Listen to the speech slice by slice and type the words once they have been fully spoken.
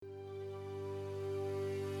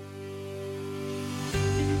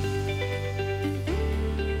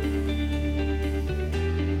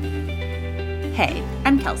Hey,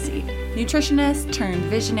 I'm Kelsey, nutritionist turned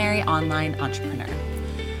visionary online entrepreneur.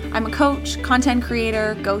 I'm a coach, content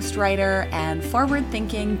creator, ghostwriter, and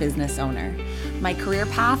forward-thinking business owner. My career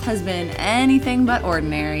path has been anything but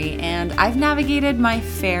ordinary, and I've navigated my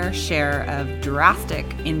fair share of drastic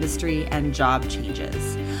industry and job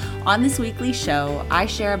changes. On this weekly show, I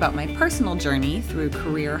share about my personal journey through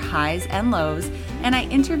career highs and lows, and I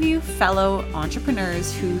interview fellow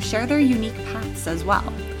entrepreneurs who share their unique paths as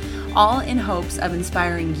well, all in hopes of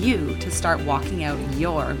inspiring you to start walking out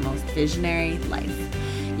your most visionary life.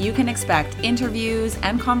 You can expect interviews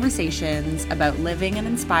and conversations about living an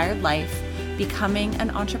inspired life, becoming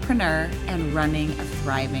an entrepreneur, and running a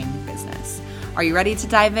thriving business. Are you ready to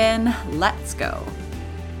dive in? Let's go.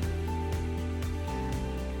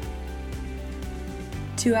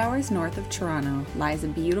 2 hours north of Toronto lies a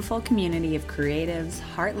beautiful community of creatives,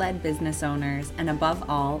 heart-led business owners, and above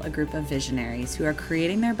all, a group of visionaries who are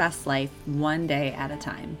creating their best life one day at a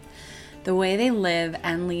time. The way they live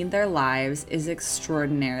and lead their lives is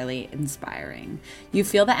extraordinarily inspiring. You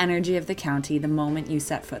feel the energy of the county the moment you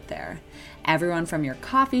set foot there. Everyone from your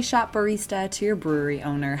coffee shop barista to your brewery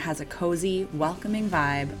owner has a cozy, welcoming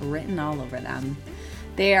vibe written all over them.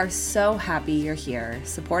 They are so happy you're here,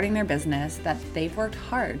 supporting their business that they've worked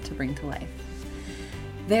hard to bring to life.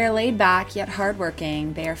 They are laid back yet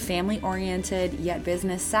hardworking. They are family-oriented yet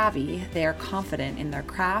business savvy. They are confident in their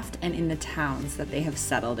craft and in the towns that they have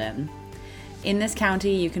settled in. In this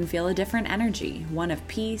county, you can feel a different energy, one of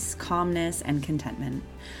peace, calmness, and contentment.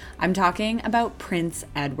 I'm talking about Prince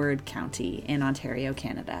Edward County in Ontario,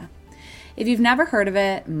 Canada. If you've never heard of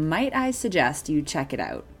it, might I suggest you check it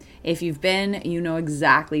out. If you've been, you know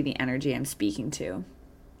exactly the energy I'm speaking to.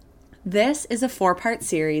 This is a 4-part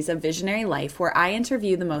series of Visionary Life where I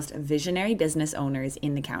interview the most visionary business owners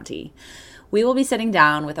in the county. We will be sitting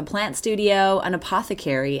down with a plant studio, an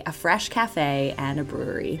apothecary, a fresh cafe, and a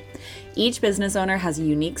brewery. Each business owner has a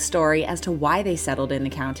unique story as to why they settled in the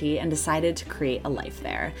county and decided to create a life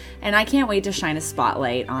there. And I can't wait to shine a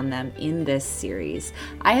spotlight on them in this series.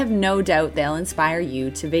 I have no doubt they'll inspire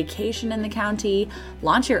you to vacation in the county,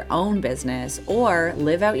 launch your own business, or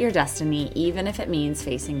live out your destiny, even if it means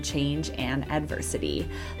facing change and adversity.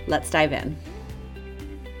 Let's dive in.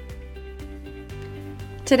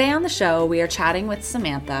 Today on the show, we are chatting with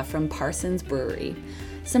Samantha from Parsons Brewery.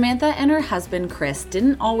 Samantha and her husband, Chris,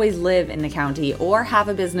 didn't always live in the county or have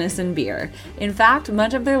a business in beer. In fact,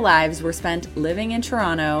 much of their lives were spent living in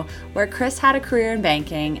Toronto, where Chris had a career in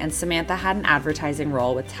banking and Samantha had an advertising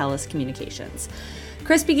role with TELUS Communications.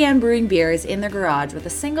 Chris began brewing beers in their garage with a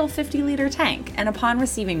single 50-liter tank, and upon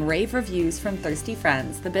receiving rave reviews from thirsty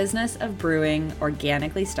friends, the business of brewing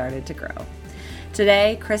organically started to grow.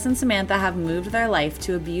 Today, Chris and Samantha have moved their life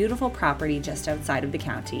to a beautiful property just outside of the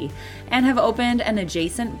county and have opened an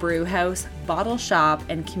adjacent brew house, bottle shop,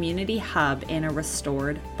 and community hub in a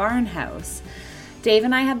restored barn house. Dave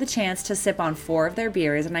and I had the chance to sip on 4 of their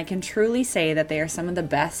beers, and I can truly say that they are some of the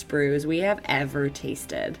best brews we have ever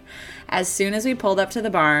tasted. As soon as we pulled up to the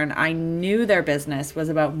barn, I knew their business was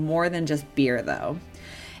about more than just beer, though.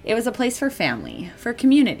 It was a place for family, for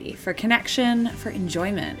community, for connection, for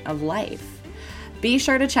enjoyment of life. Be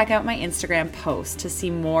sure to check out my Instagram post to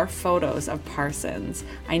see more photos of Parsons.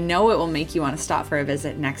 I know it will make you want to stop for a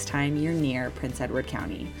visit next time you're near Prince Edward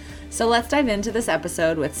County. So let's dive into this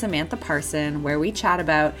episode with Samantha Parson, where we chat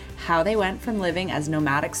about how they went from living as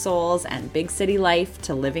nomadic souls and big city life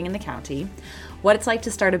to living in the county, what it's like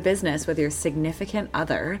to start a business with your significant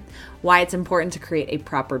other, why it's important to create a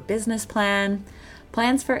proper business plan,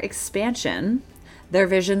 plans for expansion, their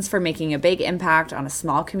visions for making a big impact on a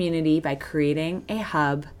small community by creating a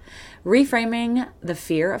hub, reframing the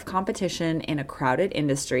fear of competition in a crowded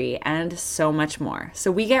industry, and so much more. So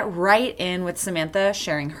we get right in with Samantha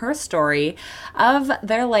sharing her story of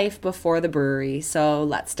their life before the brewery. So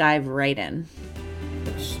let's dive right in.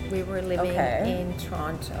 We were living in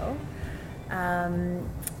Toronto,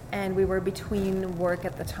 and we were between work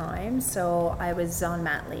at the time. So I was on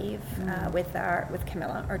mat leave with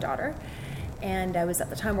Camilla, our daughter. And I was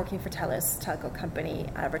at the time working for TELUS, telco company,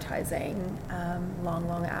 advertising,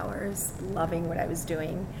 long hours, loving what I was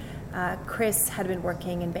doing. Chris had been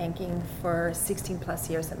working in banking for 16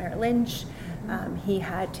 plus years at Merrill Lynch. He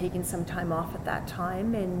had taken some time off at that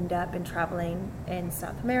time and been traveling in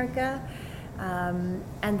South America.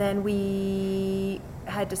 And then we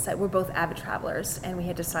had decided, we're both avid travelers, and we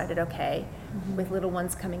had decided, with little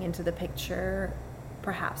ones coming into the picture,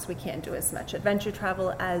 perhaps we can't do as much adventure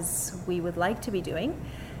travel as we would like to be doing.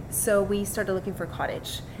 So we started looking for a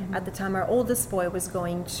cottage. At the time, our oldest boy was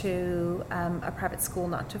going to a private school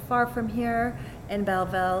not too far from here in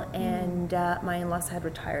Belleville, and my in-laws had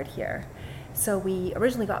retired here. So we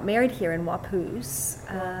originally got married here in Wapoos,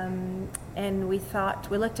 and we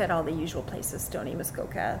looked at all the usual places, Stoney,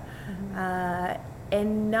 Muskoka,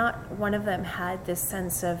 and not one of them had this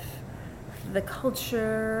sense of the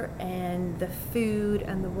culture and the food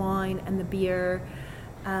and the wine and the beer,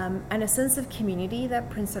 and a sense of community that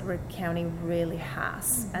Prince Edward County really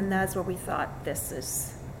has. And that's where we thought, this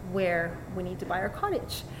is where we need to buy our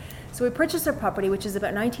cottage. So we purchased our property, which is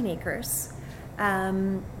about 19 acres.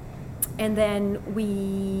 And then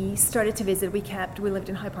we started to visit. We lived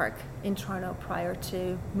in High Park in Toronto prior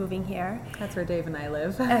to moving here. That's where Dave and I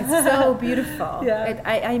live. It's so beautiful. Yeah.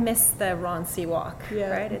 I miss the Roncy Walk,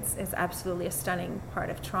 right? It's absolutely a stunning part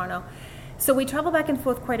of Toronto. So we travel back and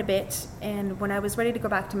forth quite a bit. And when I was ready to go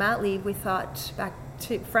back to mat leave, we thought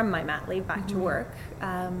from my mat leave back to work,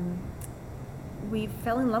 we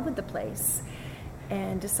fell in love with the place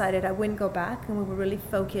and decided I wouldn't go back, and we would really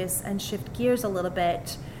focus and shift gears a little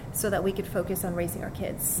bit so that we could focus on raising our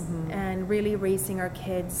kids, and really raising our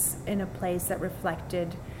kids in a place that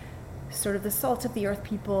reflected sort of the salt of the earth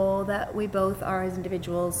people that we both are as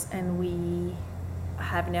individuals, and we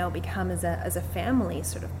have now become as a family,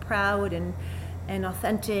 sort of proud and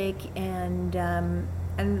authentic, and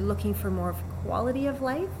looking for more of quality of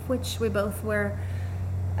life, which we both were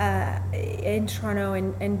in Toronto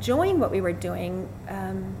and enjoying what we were doing.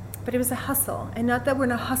 But it was a hustle, and not that we're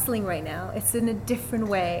not hustling right now. It's in a different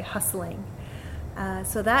way, hustling.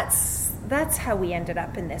 So that's how we ended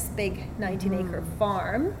up in this big 19-acre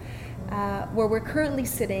farm, where we're currently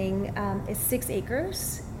sitting. Is 6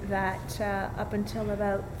 acres that up until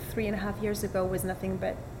about 3.5 years ago was nothing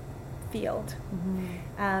but field.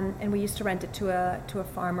 And we used to rent it to a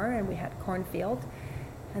farmer, and we had cornfield.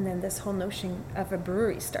 And then this whole notion of a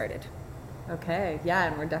brewery started. Okay, yeah,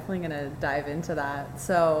 and we're definitely going to dive into that.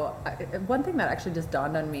 So one thing that actually just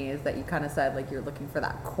dawned on me is that you kind of said, like, you're looking for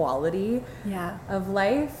that quality of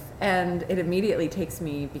life. And it immediately takes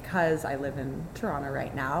me, because I live in Toronto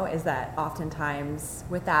right now, is that oftentimes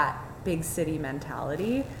with that big city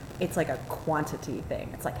mentality, it's like a quantity thing.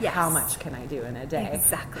 It's like, how much can I do in a day?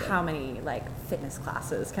 Exactly. How many like fitness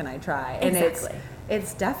classes can I try? And exactly.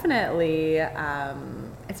 It's definitely,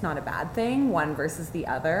 it's not a bad thing, one versus the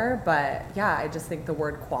other, but yeah, I just think the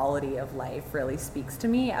word quality of life really speaks to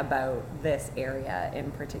me about this area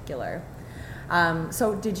in particular.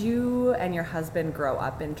 So did you and your husband grow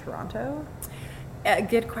up in Toronto?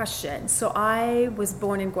 Good question. So I was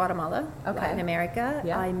born in Guatemala, Latin America.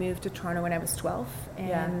 Yeah. I moved to Toronto when I was 12,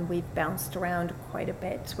 and we've bounced around quite a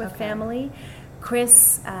bit with family.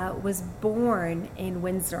 Chris was born in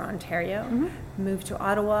Windsor, Ontario, moved to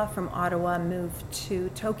Ottawa, from Ottawa moved to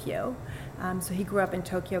Tokyo. So he grew up in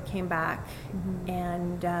Tokyo, came back,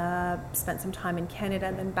 and spent some time in Canada,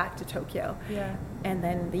 and then back to Tokyo. Yeah. And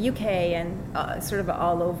then the UK, and sort of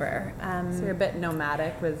all over. So you're a bit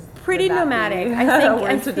nomadic. Pretty nomadic.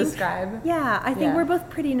 I think describe. Yeah, I think we're both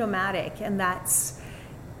pretty nomadic, and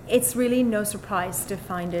it's really no surprise to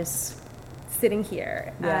find us sitting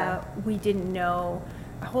here. Yeah. We didn't know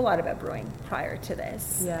a whole lot about brewing prior to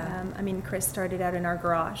this. Yeah. Chris started out in our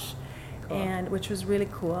garage, and which was really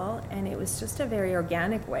cool, and it was just a very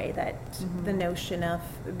organic way that the notion of,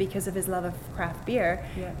 because of his love of craft beer,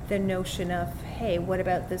 the notion of, hey, what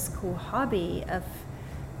about this cool hobby of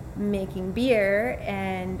making beer?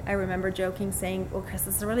 And I remember joking, saying, well, Chris,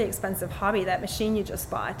 it's a really expensive hobby, that machine you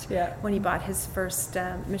just bought, when he bought his first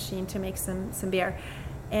machine to make some beer.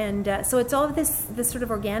 And so it's all this sort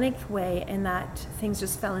of organic way, in that things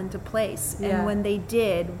just fell into place. And when they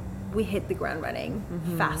did, we hit the ground running,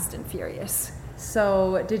 fast and furious.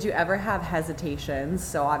 So did you ever have hesitations?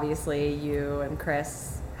 So obviously you and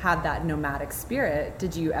Chris had that nomadic spirit.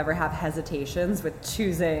 Did you ever have hesitations with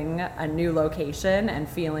choosing a new location and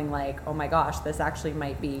feeling like, oh my gosh, this actually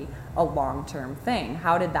might be a long-term thing?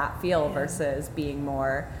 How did that feel versus being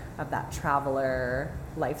more of that traveler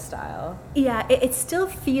lifestyle? Yeah, it still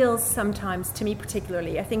feels sometimes, to me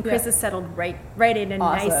particularly. I think Chris has settled right in and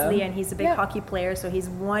nicely, and he's a big hockey player, so he's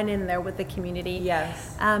one in there with the community.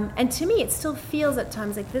 Yes. And to me, it still feels at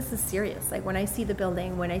times like this is serious. Like when I see the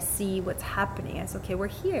building, when I see what's happening, I say, okay, we're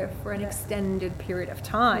here for an extended period of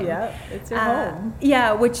time. Yeah, it's your home.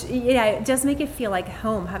 Yeah, which it does make it feel like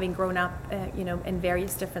home, having grown up, in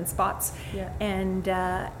various different spots. Yeah. And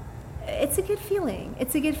it's a good feeling.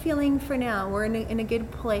 It's a good feeling for now. We're in a good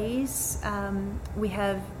place. We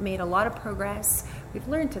have made a lot of progress. We've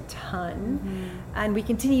learned a ton, and we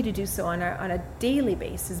continue to do so on a daily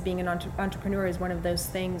basis. Being an entrepreneur is one of those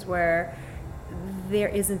things where there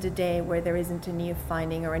isn't a day where there isn't a new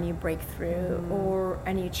finding or a new breakthrough or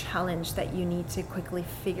a new challenge that you need to quickly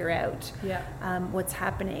figure out what's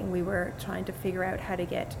happening. We were trying to figure out how to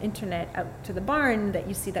get internet out to the barn that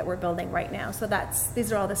you see that we're building right now. So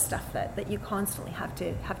these are all the stuff that you constantly have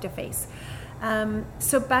to face.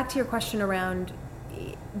 So back to your question around,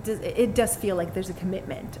 it does feel like there's a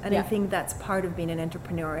commitment, and I think that's part of being an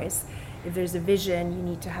entrepreneur is if there's a vision, you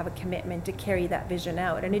need to have a commitment to carry that vision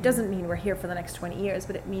out. And it doesn't mean we're here for the next 20 years,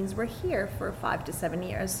 but it means we're here for 5 to 7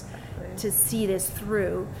 years to see this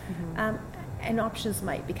through. And options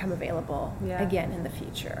might become available again in the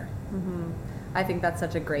future. I think that's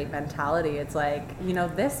such a great mentality. It's like,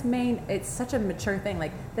 it's such a mature thing.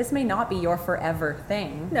 Like, this may not be your forever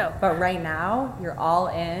thing. No. But right now, you're all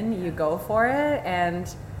in, you go for it. And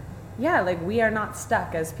we are not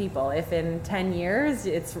stuck as people. If in 10 years,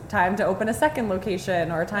 it's time to open a second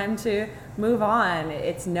location or time to move on,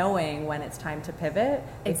 it's knowing when it's time to pivot.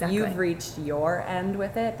 Exactly. If you've reached your end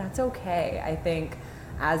with it, that's okay. I think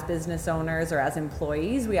as business owners or as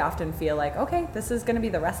employees, we often feel like, okay, this is going to be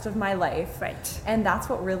the rest of my life. Right. And that's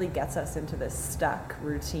what really gets us into this stuck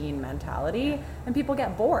routine mentality. And people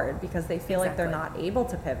get bored because they feel like they're not able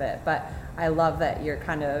to pivot. But I love that you're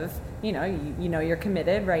kind of, you're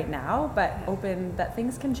committed right now, but open that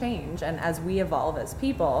things can change. And as we evolve as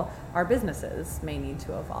people, our businesses may need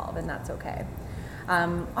to evolve, and that's okay.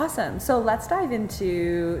 Awesome. So let's dive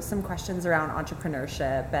into some questions around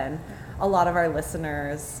entrepreneurship. And a lot of our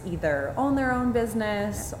listeners either own their own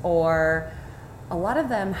business, or a lot of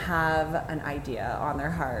them have an idea on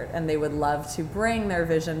their heart and they would love to bring their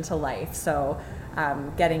vision to life. So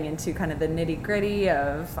getting into kind of the nitty gritty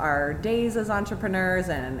of our days as entrepreneurs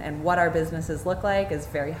and what our businesses look like is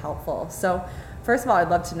very helpful. So first of all, I'd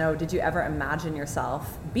love to know, did you ever imagine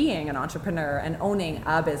yourself being an entrepreneur and owning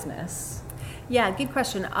a business? Yeah, good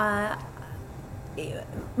question.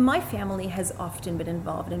 My family has often been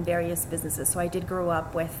involved in various businesses, so I did grow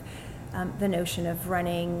up with the notion of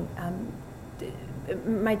running.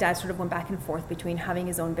 My dad sort of went back and forth between having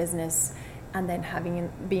his own business and then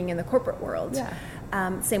being in the corporate world.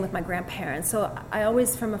 Yeah. Same with my grandparents. So I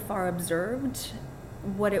always from afar observed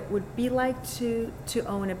what it would be like to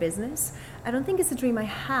own a business. I don't think it's a dream I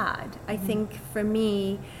had. I think for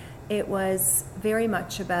me, it was very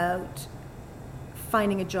much about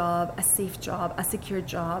finding a job, a safe job, a secure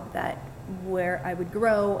job where I would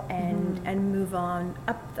grow and move on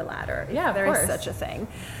up the ladder. Yeah, there is such a thing.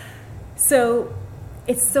 So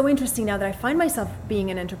it's so interesting now that I find myself being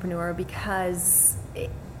an entrepreneur because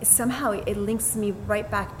somehow it links me right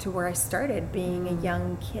back to where I started, being a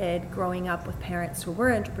young kid growing up with parents who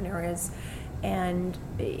were entrepreneurs and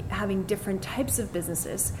having different types of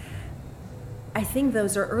businesses. I think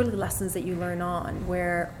those are early lessons that you learn on,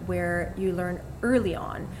 where you learn early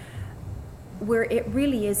on, where it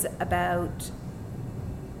really is about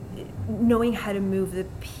knowing how to move the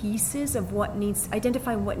pieces of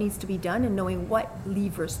identifying what needs to be done and knowing what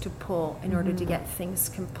levers to pull in order to get things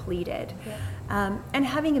completed. Yeah. And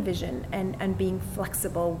having a vision and being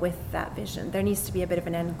flexible with that vision. There needs to be a bit of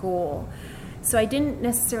an end goal. So I didn't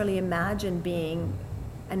necessarily imagine being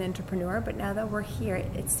an entrepreneur, but now that we're here,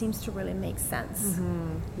 it seems to really make sense.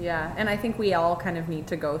 Yeah, and I think we all kind of need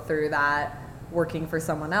to go through that, working for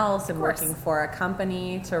someone else and working for a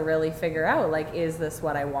company to really figure out, like, is this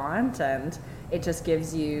what I want? And it just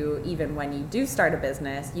gives you, even when you do start a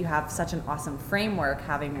business, you have such an awesome framework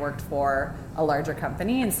having worked for a larger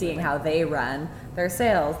company and seeing how they run their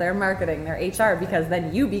sales, their marketing, their HR, because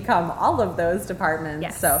then you become all of those departments.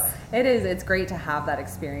 Yes. So it's great to have that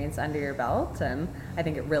experience under your belt, and I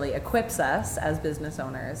think it really equips us as business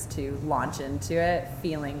owners to launch into it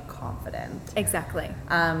feeling confident. Exactly.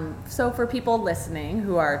 So for people listening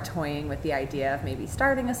who are toying with the idea of maybe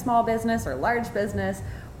starting a small business or large business,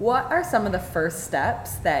 what are some of the first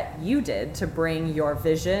steps that you did to bring your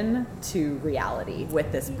vision to reality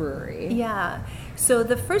with this brewery? Yeah. So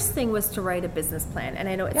the first thing was to write a business plan. And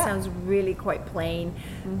I know it sounds really quite plain,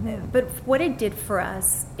 but what it did for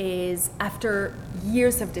us is after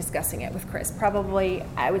years of discussing it with Chris, probably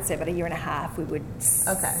I would say about a year and a half, we would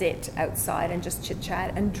sit outside and just chit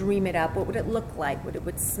chat and dream it up. What would it look like? What it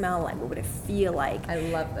would smell like? What would it feel like? I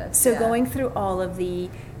love this. So going through all of the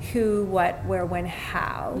who, what, where, when,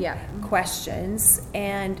 how questions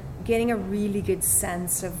and getting a really good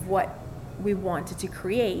sense of what we wanted to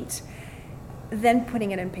create, then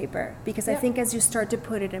putting it in paper. Because I think as you start to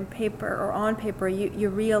put it in paper or on paper, you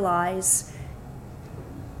realize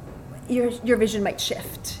your vision might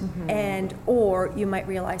shift and or you might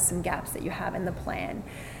realize some gaps that you have in the plan.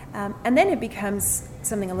 And then it becomes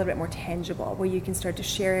something a little bit more tangible where you can start to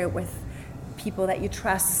share it with people that you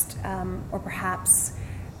trust, or perhaps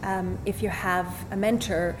if you have a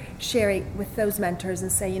mentor, share it with those mentors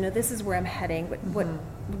and say, you know, this is where I'm heading. What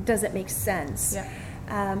does it make sense?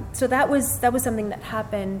 Yeah. So that was something that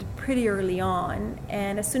happened pretty early on,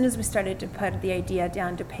 and as soon as we started to put the idea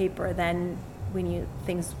down to paper, then we knew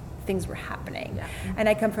things were happening. Yeah. And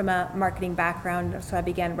I come from a marketing background, so I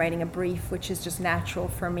began writing a brief, which is just natural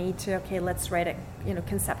for me to, okay, let's write a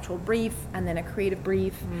conceptual brief and then a creative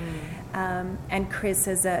brief. And Chris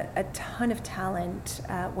has a ton of talent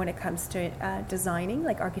when it comes to designing,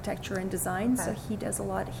 like architecture and design. Okay. So he does a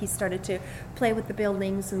lot. He started to play with the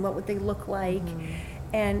buildings and what would they look like,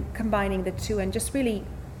 and combining the two, and just really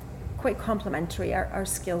quite complementary our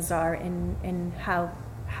skills are in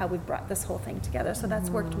how we've brought this whole thing together. So that's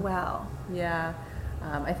worked well. Yeah.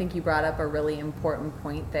 I think you brought up a really important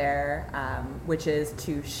point there, which is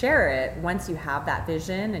to share it once you have that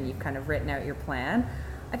vision and you've kind of written out your plan.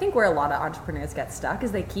 I think where a lot of entrepreneurs get stuck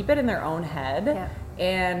is they keep it in their own head,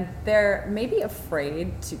 and they're maybe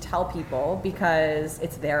afraid to tell people because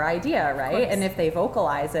it's their idea, right? And if they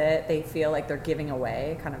vocalize it, they feel like they're giving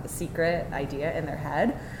away kind of the secret idea in their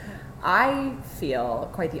head. I feel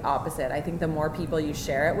quite the opposite. I think the more people you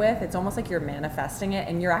share it with, it's almost like you're manifesting it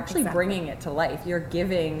and you're actually bringing it to life. You're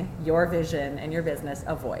giving your vision and your business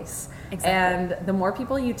a voice. And the more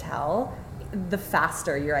people you tell, the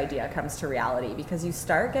faster your idea comes to reality, because you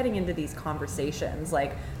start getting into these conversations.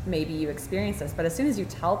 Like, maybe you experience this, but as soon as you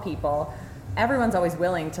tell people, everyone's always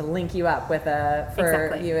willing to link you up with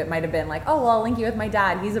you, it might have been like, oh, well, I'll link you with my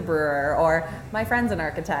dad, he's a brewer, or my friend's an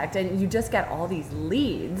architect, and you just get all these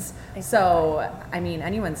leads. So, I mean,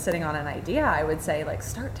 anyone sitting on an idea, I would say, like,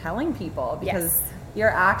 start telling people, because you're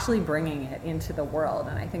actually bringing it into the world,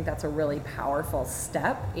 and I think that's a really powerful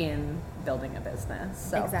step in building a business.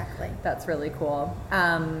 So that's really cool.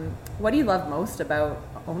 What do you love most about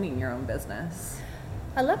owning your own business?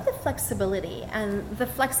 I love the flexibility, and the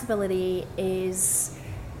flexibility is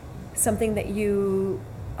something that you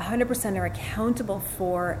 100% are accountable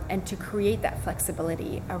for, and to create that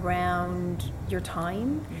flexibility around your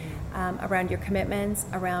time, around your commitments,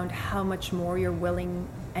 around how much more you're willing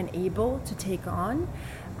and able to take on,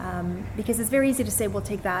 because it's very easy to say, we'll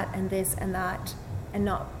take that and this and that, and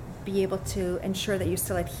not be able to ensure that you're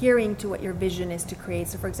still adhering to what your vision is to create.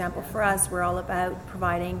 So for example, for us, we're all about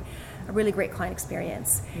providing a really great client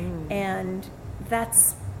experience, and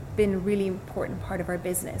that's been a really important part of our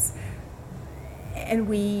business, and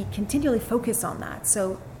we continually focus on that.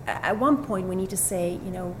 So at one point we need to say,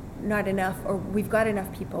 not enough, or we've got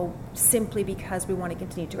enough people, simply because we want to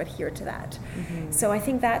continue to adhere to that. So I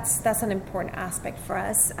think that's an important aspect for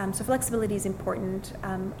us. So flexibility is important.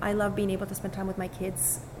 I love being able to spend time with my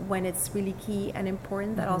kids when it's really key and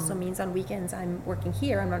important. That also means on weekends I'm working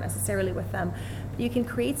here, I'm not necessarily with them, but you can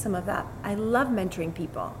create some of that. I love mentoring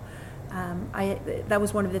people. That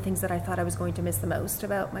was one of the things that I thought I was going to miss the most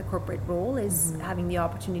about my corporate role, is having the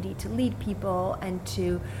opportunity to lead people and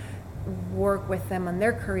to work with them on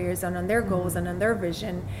their careers and on their goals and on their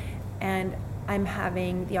vision. And I'm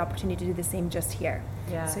having the opportunity to do the same just here.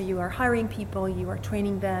 So you are hiring people, you are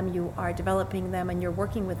training them, you are developing them, and you're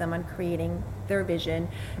working with them on creating their vision.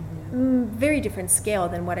 Very different scale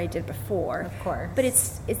than what I did before. Of course. But it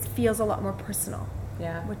feels a lot more personal.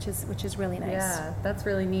 Yeah. Which is really nice. Yeah, that's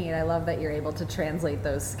really neat. I love that you're able to translate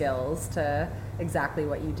those skills to exactly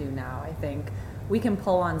what you do now. I think we can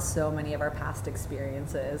pull on so many of our past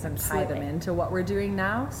experiences and tie them into what we're doing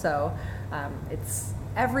now. So it's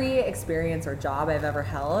every experience or job I've ever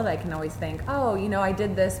held, I can always think, oh, I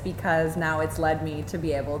did this because now it's led me to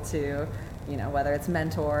be able to, whether it's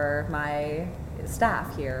mentor my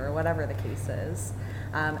staff here or whatever the case is.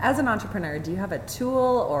 As an entrepreneur, do you have a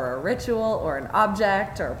tool or a ritual or an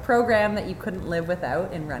object or a program that you couldn't live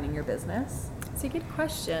without in running your business? It's a good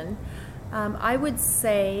question. I would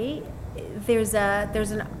say there's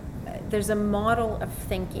a model of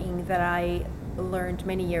thinking that I learned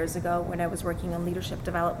many years ago when I was working on leadership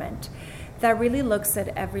development that really looks at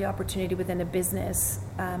every opportunity within a business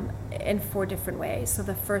in 4 different ways. So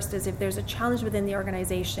the first is, if there's a challenge within the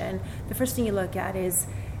organization, the first thing you look at is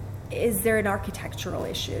there an architectural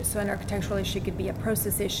issue? So an architectural issue could be a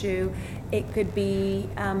process issue. It could be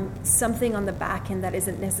something on the back end that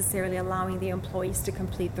isn't necessarily allowing the employees to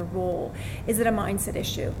complete the role. Is it a mindset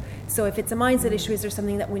issue? So if it's a mindset issue, is there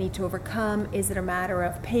something that we need to overcome? Is it a matter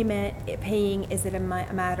of paying? Is it a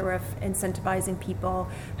matter of incentivizing people?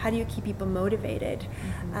 How do you keep people motivated?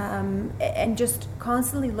 And just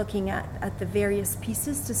constantly looking at the various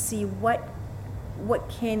pieces to see what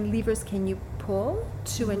levers can you pull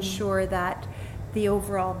to ensure that the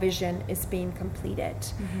overall vision is being completed.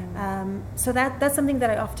 So that's something that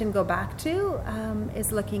I often go back to,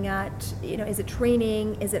 is looking at, is it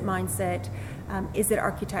training, is it mindset, is it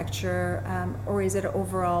architecture, or is it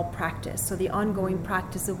overall practice? So the ongoing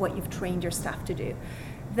practice of what you've trained your staff to do.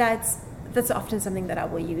 That's often something that I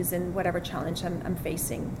will use in whatever challenge I'm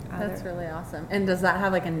facing. That's really awesome. And does that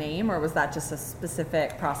have like a name, or was that just a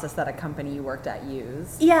specific process that a company you worked at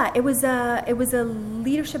used? Yeah, it was a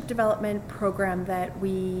leadership development program that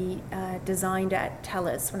we designed at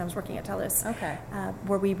TELUS when I was working at TELUS. Okay.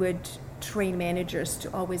 Where we would train managers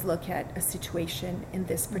to always look at a situation in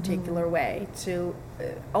this particular way. To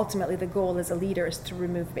ultimately, the goal as a leader is to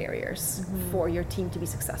remove barriers for your team to be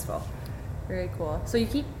successful. Very cool. So you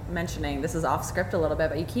keep mentioning, this is off script a little bit,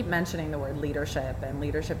 but you keep mentioning the word leadership and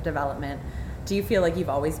leadership development. Do you feel like you've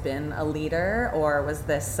always been a leader, or was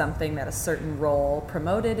this something that a certain role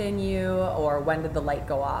promoted in you, or when did the light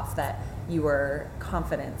go off that you were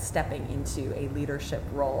confident stepping into a leadership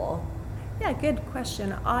role? Yeah, good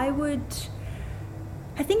question. I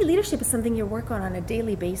think leadership is something you work on a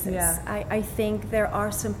daily basis. Yeah. I think there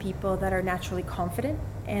are some people that are naturally confident,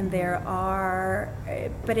 and there are,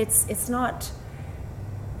 but it's not,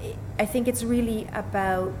 I think it's really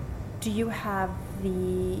about, do you have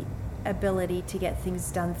the ability to get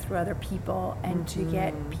things done through other people, and to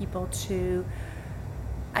get people to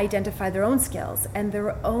identify their own skills and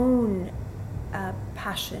their own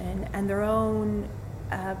passion and their own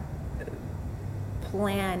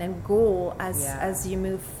plan and goal as you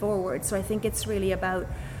move forward. So I think it's really about,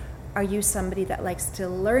 are you somebody that likes to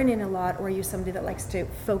learn in a lot, or are you somebody that likes to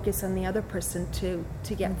focus on the other person to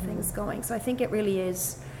get things going? So I think it really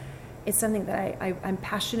is, it's something that I'm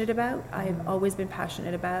passionate about. I've always been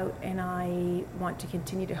passionate about, and I want to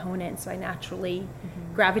continue to hone in. So I naturally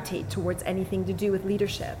gravitate towards anything to do with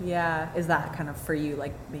leadership. Yeah. Is that kind of for you,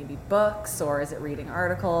 like maybe books, or is it reading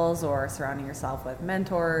articles, or surrounding yourself with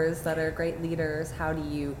mentors that are great leaders? How do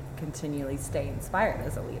you continually stay inspired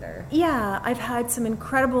as a leader? Yeah, I've had some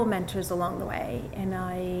incredible mentors along the way, and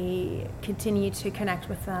I continue to connect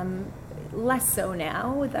with them. Less so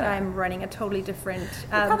now that I'm running a totally different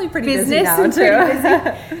probably pretty business. busy now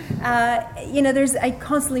too. Busy. I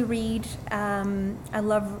constantly read. I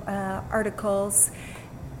love articles,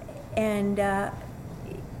 and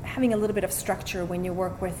having a little bit of structure when you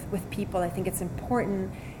work with people. I think it's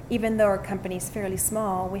important. Even though our company is fairly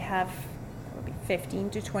small, we have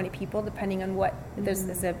 15 to 20 people, depending on what.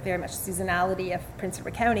 There's a very much seasonality of Prince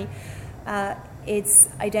Edward County. It's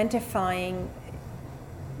identifying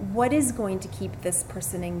what is going to keep this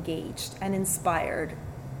person engaged and inspired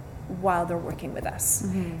while they're working with us.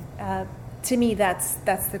 To me, that's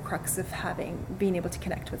the crux of being able to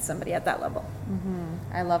connect with somebody at that level.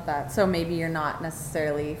 I love that. So maybe you're not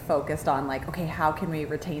necessarily focused on like, okay, how can we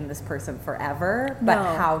retain this person forever?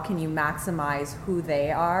 But how can you maximize who they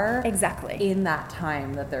are exactly in that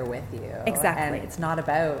time that they're with you? Exactly. And it's not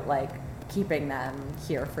about like keeping them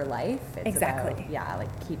here for life. It's exactly. about,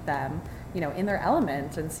 like keep them, in their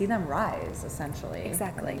element and see them rise, essentially.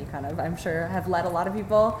 Exactly. And you kind of, I'm sure, have let a lot of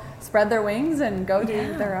people spread their wings and go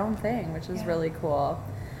do their own thing, which is really cool.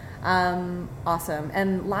 Awesome.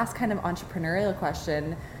 And last kind of entrepreneurial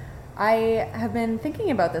question. I have been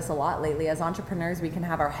thinking about this a lot lately. As entrepreneurs, we can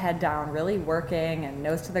have our head down, really working and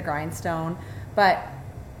nose to the grindstone. But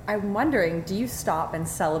I'm wondering, do you stop and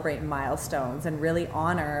celebrate milestones and really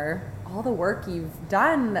honor all the work you've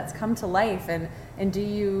done that's come to life, and do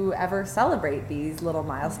you ever celebrate these little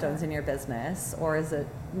milestones in your business, or is it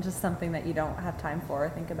just something that you don't have time for or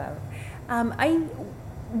think about?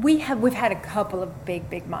 We've had a couple of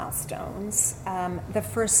big milestones. The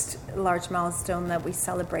first large milestone that we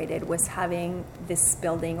celebrated was having this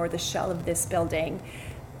building, or the shell of this building,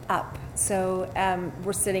 up. So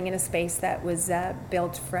we're sitting in a space that was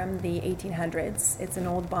built from the 1800s. It's an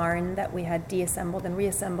old barn that we had deassembled and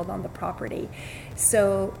reassembled on the property.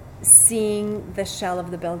 So seeing the shell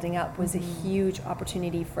of the building up was a huge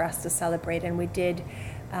opportunity for us to celebrate, and we did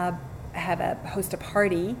host a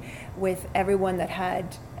party with everyone that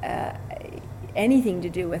had anything to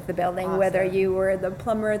do with the building. Awesome. Whether you were the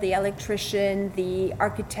plumber, the electrician, the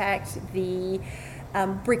architect, the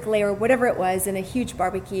bricklayer, whatever it was, in a huge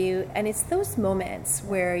barbecue. And it's those moments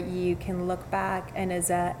where you can look back, and as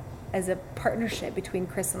a partnership between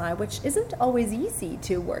Chris and I, which isn't always easy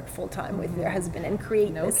to work full-time with your husband and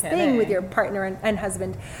create thing with your partner and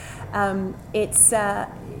husband.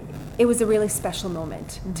 It was a really special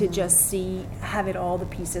moment to just have all the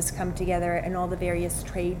pieces come together, and all the various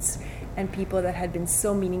trades and people that had been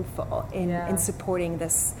so meaningful in supporting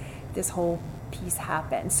this whole piece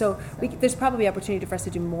happen. So there's probably opportunity for us to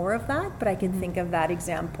do more of that, but I can think of that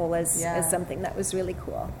example as something that was really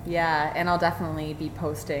cool. Yeah, and I'll definitely be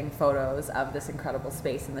posting photos of this incredible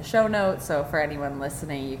space in the show notes. So for anyone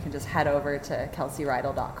listening, you can just head over to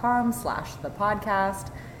kelseyrydell.com/the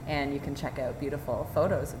podcast, and you can check out beautiful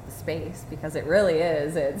photos of the space, because it really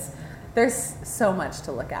is. There's so much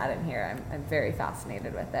to look at in here. I'm very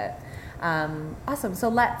fascinated with it. Awesome. So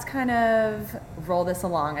let's kind of roll this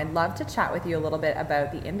along. I'd love to chat with you a little bit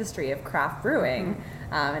about the industry of craft brewing,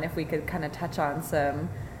 and if we could kind of touch on some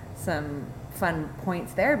fun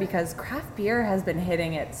points there, because craft beer has been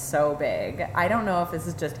hitting it so big. I don't know if this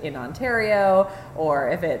is just in Ontario or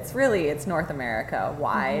if it's North America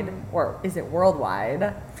wide, or is it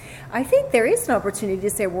worldwide? I think there is an opportunity to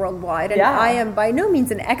say worldwide, and I am by no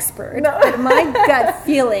means an expert, but my gut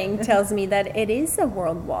feeling tells me that it is a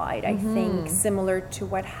worldwide. I think similar to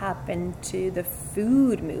what happened to the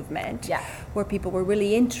food movement, where people were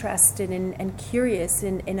really interested in and curious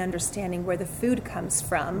in understanding where the food comes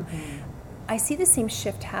from. I see the same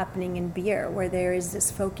shift happening in beer, where there is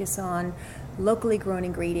this focus on locally grown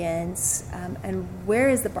ingredients, and where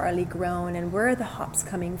is the barley grown and where are the hops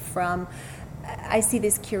coming from. I see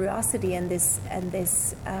this curiosity and this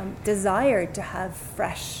desire to have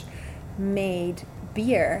fresh made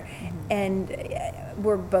beer, and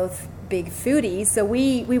we're both big foodies, so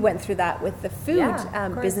we went through that with the food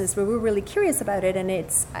business, where we're really curious about it, and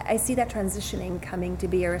I see that transitioning coming to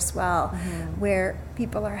beer as well, where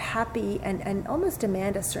people are happy and almost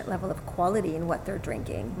demand a certain level of quality in what they're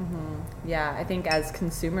drinking. Yeah, I think as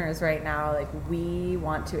consumers right now, like, we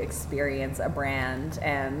want to experience a brand,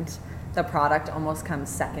 and the product almost comes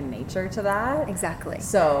second nature to that. Exactly.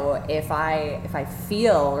 So if I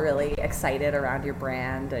feel really excited around your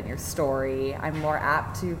brand and your story, I'm more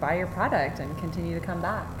apt to buy your product and continue to come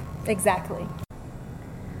back. Exactly.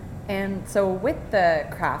 And so with the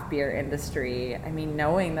craft beer industry, I mean,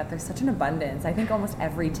 knowing that there's such an abundance, I think almost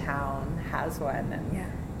every town has one.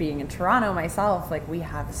 And being in Toronto myself, like, we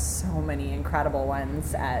have so many incredible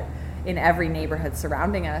ones in every neighborhood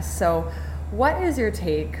surrounding us. So what is your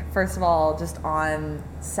take, first of all, just on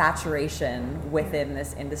saturation within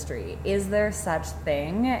this industry? Is there such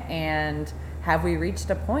thing, and have we reached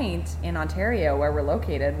a point in Ontario where we're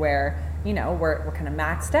located where, we're kind of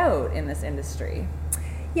maxed out in this industry?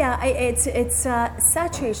 Yeah, it's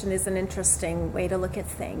saturation is an interesting way to look at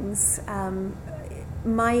things.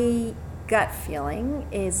 My gut feeling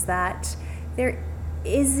is that there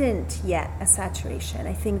isn't yet a saturation.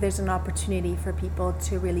 I think there's an opportunity for people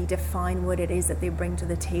to really define what it is that they bring to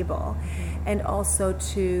the table, and also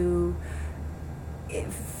to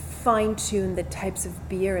fine-tune the types of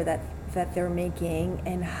beer that they're making,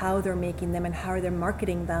 and how they're making them, and how they're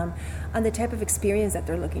marketing them, on the type of experience that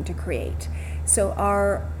they're looking to create. So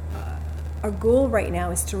our goal right now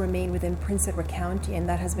is to remain within Prince Edward County, and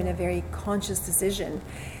that has been a very conscious decision,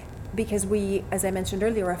 because we, as I mentioned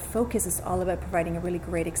earlier, our focus is all about providing a really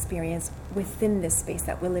great experience within this space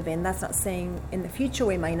that we live in. That's not saying in the future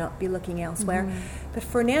we might not be looking elsewhere, but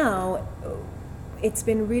for now, it's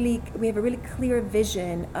been we have a really clear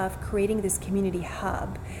vision of creating this community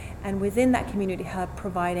hub, and within that community hub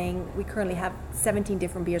we currently have 17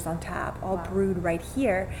 different beers on tap, all brewed right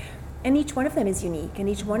here, and each one of them is unique, and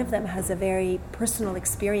each one of them has a very personal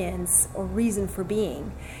experience or reason for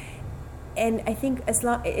being. And I think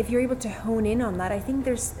if you're able to hone in on that, I think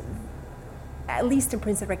there's, at least in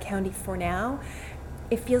Prince Edward County for now,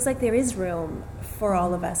 it feels like there is room for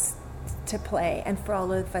all of us to play, and for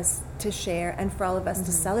all of us to share, and for all of us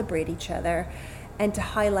to celebrate each other, and to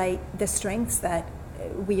highlight the strengths that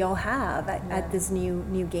we all have at this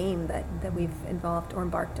new game that we've involved or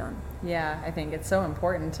embarked on. Yeah, I think it's so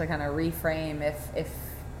important to kind of reframe if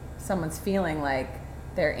someone's feeling like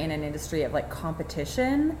they're in an industry of like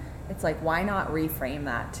competition. It's like, why not reframe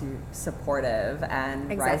that to supportive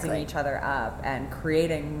and rising each other up and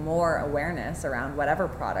creating more awareness around whatever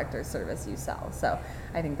product or service you sell. So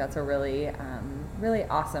I think that's a really, really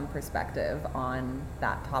awesome perspective on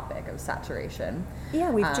that topic of saturation. Yeah,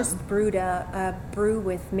 we've just brewed a brew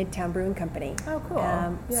with Midtown Brewing Company. Oh,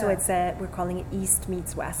 cool. So we're calling it East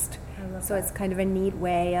Meets West. So it's kind of a neat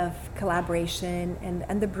way of collaboration,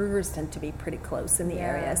 and the brewers tend to be pretty close in the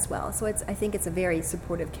area as well. So I think it's a very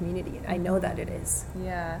supportive community. I know that it is.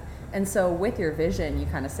 Yeah. And so with your vision, you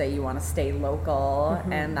kind of say you want to stay local,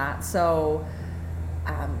 and that. So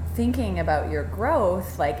thinking about your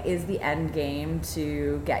growth, like, is the end game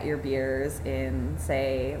to get your beers in,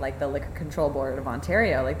 say, like the Liquor Control Board of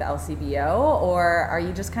Ontario, like the LCBO, or are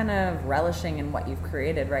you just kind of relishing in what you've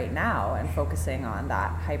created right now and focusing on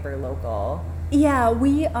that hyper-local Yeah,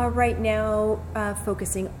 we are right now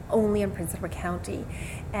focusing only on Prince Edward County,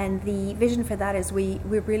 and the vision for that is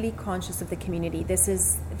we're really conscious of the community. This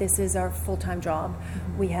is our full-time job.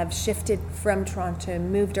 Mm-hmm. We have shifted from Toronto,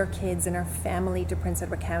 moved our kids and our family to Prince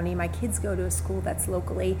Edward County. My kids go to a school that's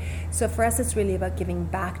locally, so for us it's really about giving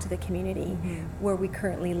back to the community where we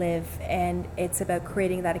currently live, and it's about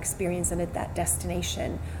creating that experience and that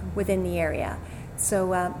destination within the area.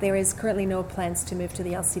 So there is currently no plans to move to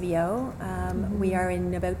the LCBO. We are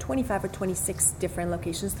in about 25 or 26 different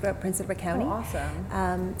locations throughout Prince Edward County. Oh,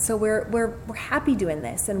 awesome. So we're happy doing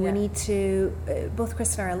this, and we need to. Both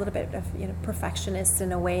Chris and I are a little bit of perfectionists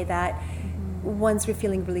in a way that once we're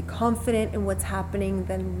feeling really confident in what's happening,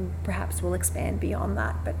 then perhaps we'll expand beyond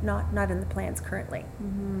that, but not in the plans currently.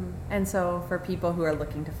 And so for people who are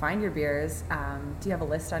looking to find your beers, do you have a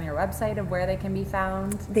list on your website of where they can be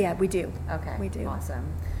found? Yeah, we do. Okay. We do.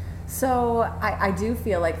 Awesome. So I do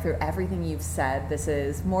feel like through everything you've said, this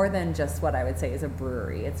is more than just what I would say is a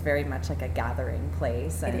brewery. It's very much like a gathering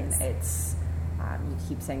place. And it's you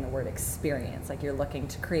keep saying the word experience, like you're looking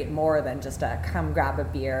to create more than just a come grab a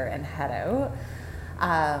beer and head out.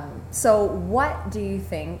 So what do you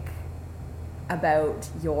think about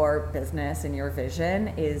your business and your vision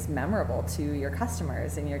is memorable to your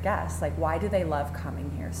customers and your guests? Like, why do they love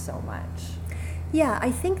coming here so much? Yeah,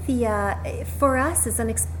 I think for us it's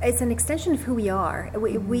an extension of who we are.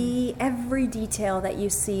 We every detail that you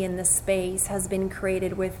see in this space has been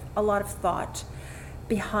created with a lot of thought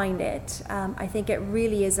behind it. I think it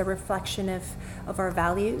really is a reflection of our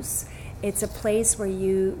values. It's a place where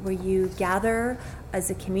you gather as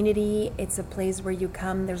a community. It's a place where you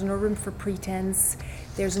come. There's no room for pretense.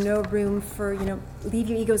 There's no room for, leave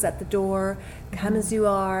your egos at the door. Come as you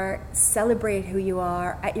are. Celebrate who you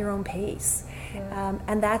are at your own pace. Yeah.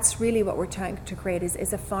 And that's really what we're trying to create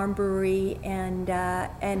is a farm brewery, and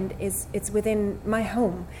it's within my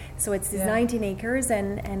home. So it's 19 acres,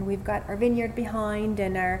 and we've got our vineyard behind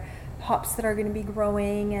and our hops that are going to be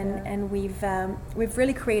growing, and we've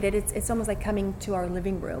really created it's almost like coming to our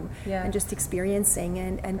living room and just experiencing,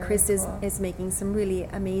 and Chris is making some really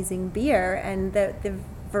amazing beer, and the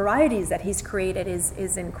varieties that he's created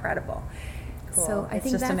is incredible. Cool. So I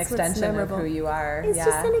think just that's an extension of who you are. It's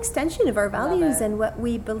just an extension of our values and what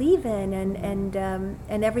we believe in,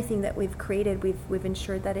 and everything that we've created. We've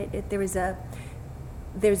ensured that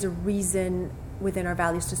there's a reason within our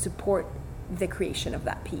values to support the creation of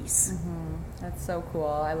that piece. That's so cool.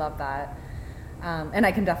 I love that. And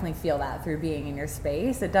I can definitely feel that through being in your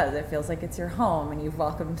space. It does. It feels like it's your home and you've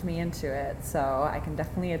welcomed me into it. So I can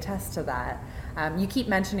definitely attest to that. You keep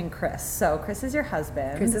mentioning Chris. So Chris is your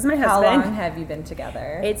husband. Chris is my husband. How long have you been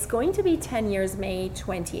together? It's going to be 10 years, May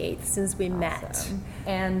 28th, since we met.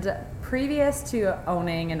 And previous to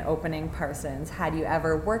owning and opening Parsons, had you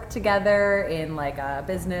ever worked together in like a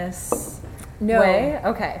business way?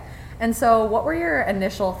 Okay. And so what were your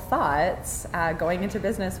initial thoughts going into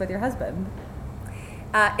business with your husband?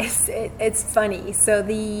 It's funny. So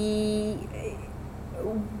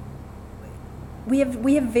we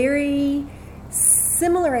have very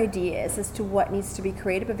similar ideas as to what needs to be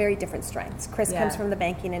created, but very different strengths. Chris comes from the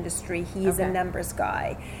banking industry. He is a numbers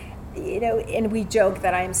guy. And we joke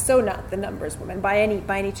that I am so not the numbers woman by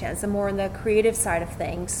any chance. I'm more on the creative side of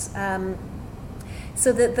things.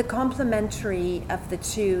 So the complementary of the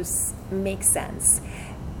two makes sense.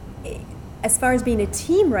 As far as being a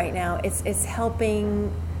team right now, it's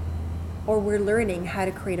helping, or we're learning how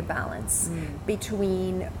to create a balance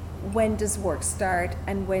between when does work start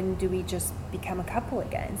and when do we just become a couple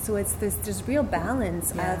again. So it's there's real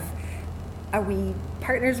balance of, are we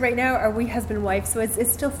partners right now? Are we husband and wife? So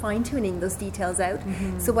it's still fine-tuning those details out.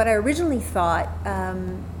 So what I originally thought, I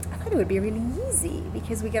thought it would be really easy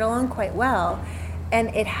because we get along quite well.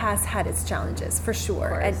 And it has had its challenges, for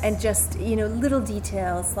sure. And just, little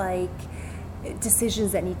details like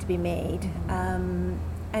decisions that need to be made. And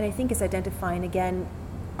I think it's identifying, again,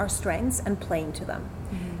 our strengths and playing to them.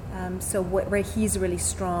 So where he's really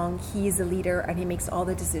strong, he's a leader and he makes all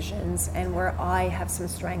the decisions. And where I have some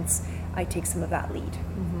strengths, I take some of that lead.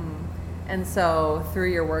 And so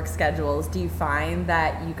through your work schedules, do you find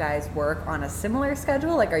that you guys work on a similar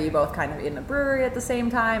schedule? Like, are you both kind of in the brewery at the same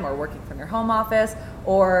time or working from your home office?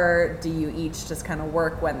 Or do you each just kind of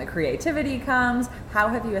work when the creativity comes? How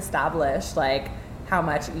have you established, how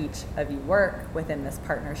much each of you work within this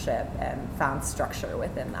partnership and found structure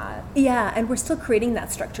within that? Yeah, and we're still creating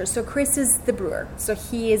that structure. So Chris is the brewer. So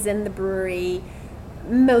he is in the brewery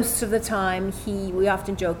most of the time. We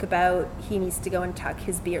often joke about he needs to go and tuck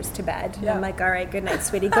his beers to bed. Yeah. I'm like, all right, good night,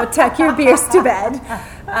 sweetie. Go tuck your beers to bed.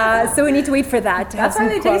 So we need to wait for that to have some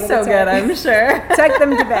quality time. That's why they taste so good, I'm sure. Tuck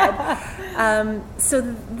them to bed.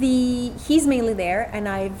 So he's mainly there, and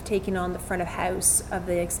I've taken on the front of house of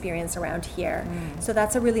the experience around here. So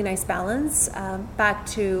that's a really nice balance. Back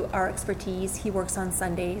to our expertise, he works on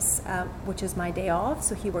Sundays, which is my day off.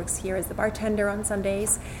 So he works here as the bartender on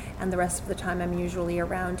Sundays, and the rest of the time I'm usually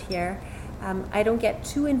around here. I don't get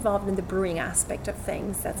too involved in the brewing aspect of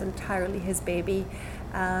things. That's entirely his baby.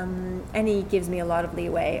 And he gives me a lot of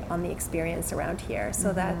leeway on the experience around here.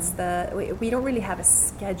 So we don't really have a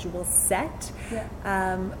schedule set.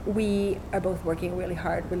 We are both working really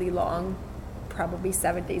hard, really long, probably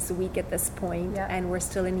 7 days a week at this point, and we're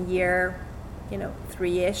still in year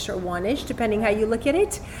 3-ish or 1-ish, depending how you look at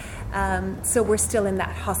it. So we're still in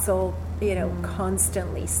that hustle,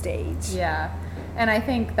 constantly stage. Yeah. And I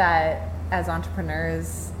think that as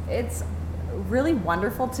entrepreneurs, it's really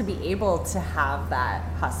wonderful to be able to have that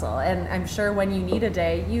hustle. And I'm sure when you need a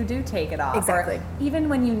day, you do take it off. Exactly. Or even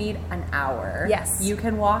when you need an hour, yes, you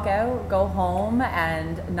can walk out, go home,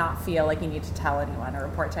 and not feel like you need to tell anyone or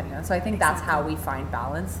report to anyone. So I think that's how we find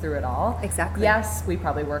balance through it all. Exactly. Yes, we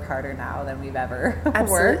probably work harder now than we've ever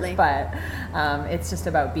Absolutely. worked, but it's just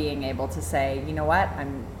about being able to say, you know what,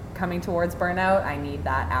 I'm coming towards burnout. I need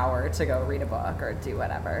that hour to go read a book or do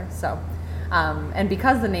whatever. So and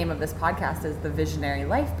because the name of this podcast is the Visionary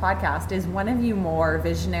Life Podcast, is one of you more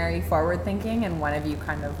visionary, forward thinking, and one of you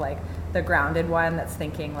kind of like the grounded one that's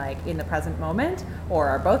thinking like in the present moment? Or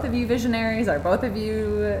are both of you visionaries? Are both of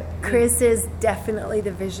you... Chris is definitely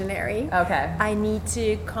the visionary. Okay. I need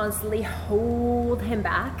to constantly hold him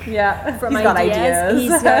back from He's got ideas.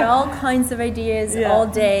 He's got all kinds of ideas all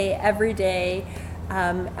day, every day.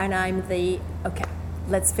 And I'm okay,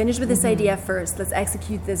 let's finish with this idea first. Let's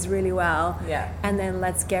execute this really well. And then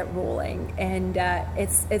let's get rolling. And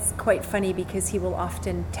it's quite funny because he will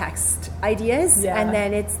often text ideas and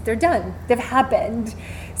then they're done. They've happened.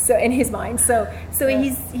 So in his mind. So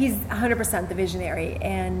he's 100% the visionary,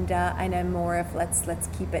 and I'm more of let's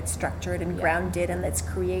keep it structured and grounded, and let's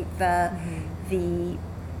create the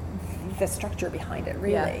structure behind it,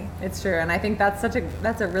 really. It's true. And I think that's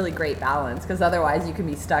a really great balance, because otherwise you can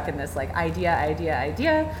be stuck in this like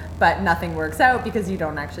idea, but nothing works out because you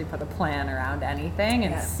don't actually put a plan around anything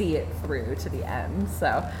and see it through to the end.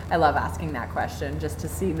 So I love asking that question just to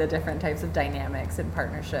see the different types of dynamics and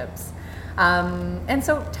partnerships. And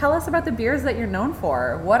so tell us about the beers that you're known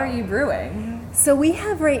for. What are you brewing? So we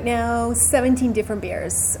have right now 17 different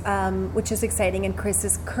beers, which is exciting. And Chris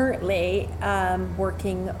is currently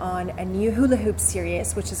working on a new hula hoop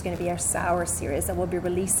series, which is going to be our sour series that we'll be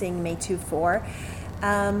releasing May 24.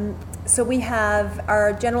 So we have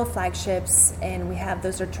our general flagships, and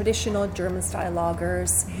those are traditional German style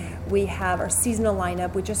lagers. We have our seasonal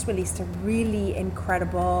lineup. We just released a really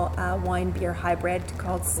incredible wine beer hybrid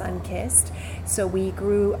called Sunkissed. So we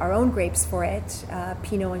grew our own grapes for it,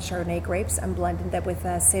 Pinot and Chardonnay grapes, and blended that with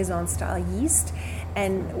a Saison style yeast.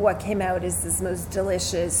 And what came out is this most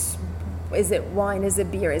delicious. Is it wine? Is it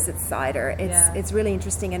beer? Is it cider? It's really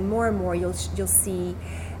interesting, and more you'll see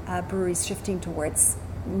breweries shifting towards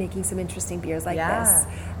making some interesting beers like this.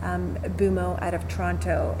 Bumo out of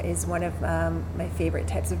Toronto is one of my favorite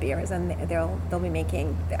types of beers, and they'll be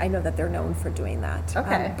making. I know that they're known for doing that.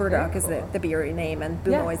 Okay, Burdock is the brewery name, and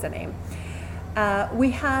Bumo is the name.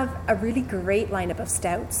 We have a really great lineup of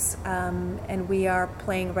stouts, and we are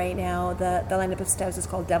playing right now. The lineup of stouts is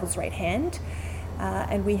called Devil's Right Hand.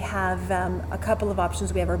 And we have a couple of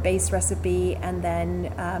options. We have our base recipe, and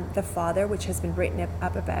then the Father, which has been written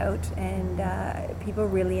up about, and people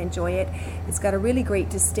really enjoy it. It's got a really great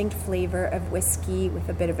distinct flavor of whiskey with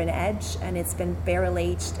a bit of an edge, and it's been barrel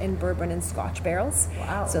aged in bourbon and Scotch barrels.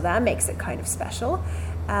 Wow. So that makes it kind of special.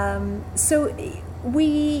 So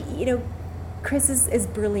Chris is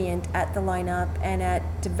brilliant at the lineup and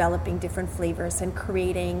at developing different flavors and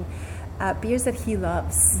creating beers that he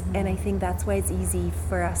loves, and I think that's why it's easy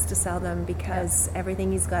for us to sell them, because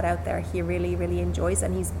everything he's got out there he really, really enjoys,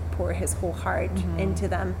 and he's poured his whole heart into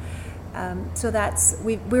them. So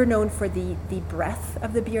we're known for the breadth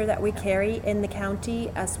of the beer that we carry in the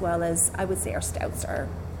county, as well as I would say our stouts are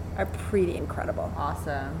pretty incredible.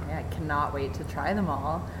 Awesome. Yeah, I cannot wait to try them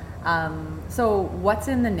all. So what's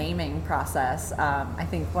in the naming process? I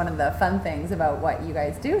think one of the fun things about what you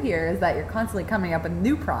guys do here is that you're constantly coming up with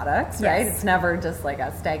new products, right? It's never just like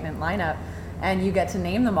a stagnant lineup, and you get to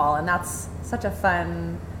name them all. And that's such a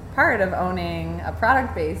fun part of owning a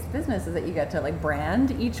product-based business, is that you get to like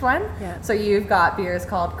brand each one. So you've got beers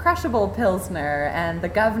called Crushable Pilsner and the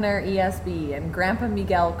Governor ESB and Grandpa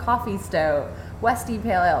Miguel Coffee Stout, Westy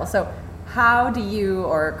Pale Ale. So how do you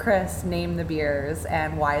or Chris name the beers,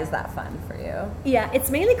 and why is that fun for you? Yeah, it's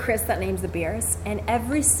mainly Chris that names the beers, and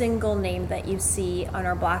every single name that you see on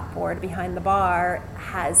our blackboard behind the bar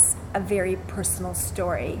has a very personal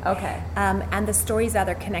story. Okay. And the stories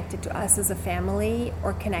either connected to us as a family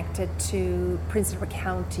or connected to Prince Edward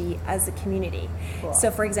County as a community. Cool. So,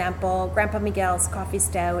 for example, Grandpa Miguel's Coffee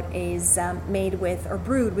Stout is made with or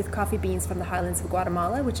brewed with coffee beans from the highlands of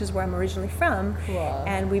Guatemala, which is where I'm originally from. Cool.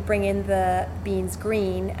 And we bring in the beans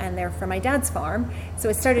green, and they're from my dad's farm. So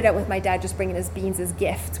it started out with my dad just bringing us beans as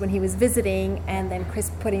gifts when he was visiting, and then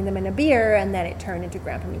Chris putting them in a beer, and then it turned into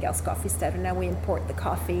Grandpa Miguel's Coffee Stout, and now we import the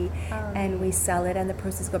coffee and we sell it, and the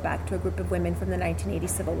proceeds go back to a group of women from the 1980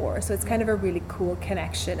 Civil War. So it's kind of a really cool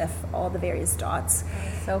connection of all the various dots.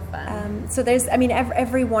 So fun. So there's, I mean,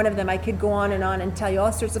 every one of them, I could go on and tell you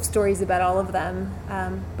all sorts of stories about all of them,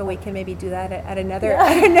 but we can maybe do that at another.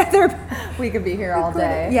 We could be here all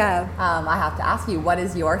day. Yeah. I have to ask you, what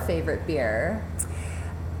is your favorite beer?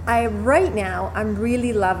 Right now, I'm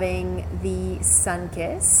really loving the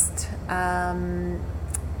Sunkist.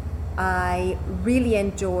 I really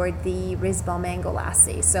enjoyed the Risbon Mango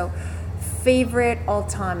Lassie. So favorite all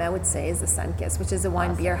time, I would say, is the Sunkist, which is a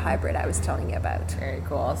wine beer hybrid I was telling you about. Very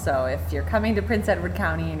cool. So if you're coming to Prince Edward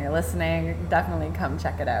County and you're listening, definitely come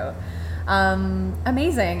check it out.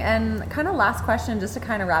 Amazing. And kind of last question, just to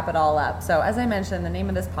kind of wrap it all up. So as I mentioned, the name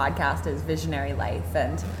of this podcast is Visionary Life.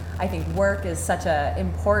 And I think work is such an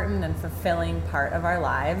important and fulfilling part of our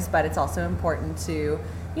lives, but it's also important to,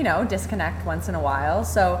 disconnect once in a while.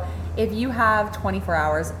 So if you have 24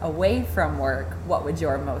 hours away from work, what would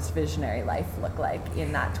your most visionary life look like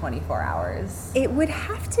in that 24 hours? It would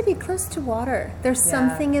have to be close to water. There's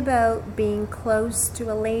something about being close to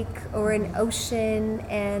a lake or an ocean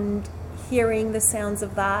and hearing the sounds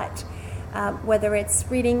of that, whether it's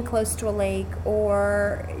reading close to a lake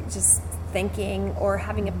or just thinking or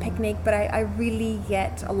having a picnic. But I really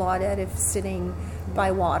get a lot out of sitting by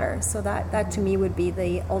water. So that to me would be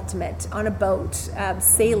the ultimate, on a boat,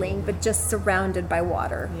 sailing, but just surrounded by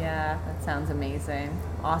water. Yeah, that sounds amazing.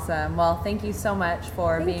 Awesome. Well, thank you so much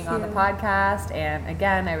for being on the podcast. And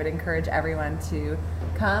again, I would encourage everyone to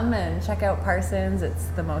come and check out Parsons. It's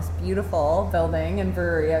the most beautiful building and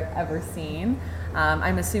brewery I've ever seen.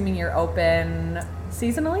 I'm assuming you're open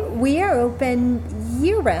seasonally? We are open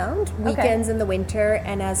year-round, weekends in the winter,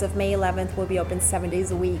 and as of May 11th, we'll be open 7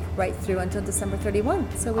 days a week, right through until December 31.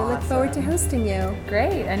 So we look forward to hosting you.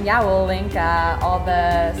 Great. And we'll link all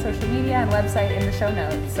the social media and website in the show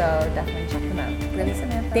notes, so definitely check them out. Thanks,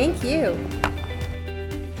 Samantha. Thank you.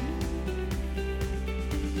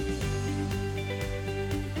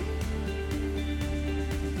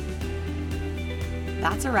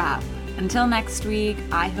 That's a wrap. Until next week,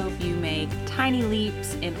 I hope you make tiny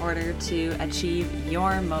leaps in order to achieve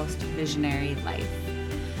your most visionary life.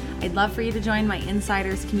 I'd love for you to join my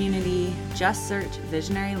Insiders community. Just search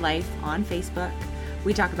Visionary Life on Facebook.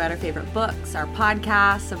 We talk about our favorite books, our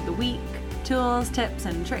podcasts of the week, tools, tips,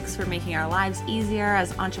 and tricks for making our lives easier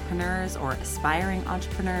as entrepreneurs or aspiring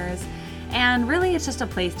entrepreneurs. And really, it's just a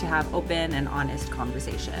place to have open and honest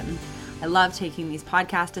conversation. I love taking these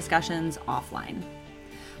podcast discussions offline.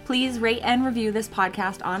 Please rate and review this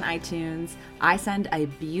podcast on iTunes. I send a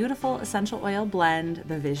beautiful essential oil blend,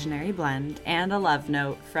 the Visionary Blend, and a love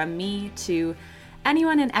note from me to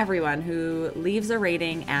anyone and everyone who leaves a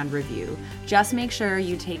rating and review. Just make sure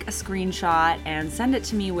you take a screenshot and send it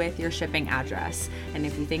to me with your shipping address. And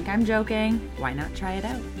if you think I'm joking, why not try it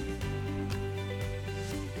out?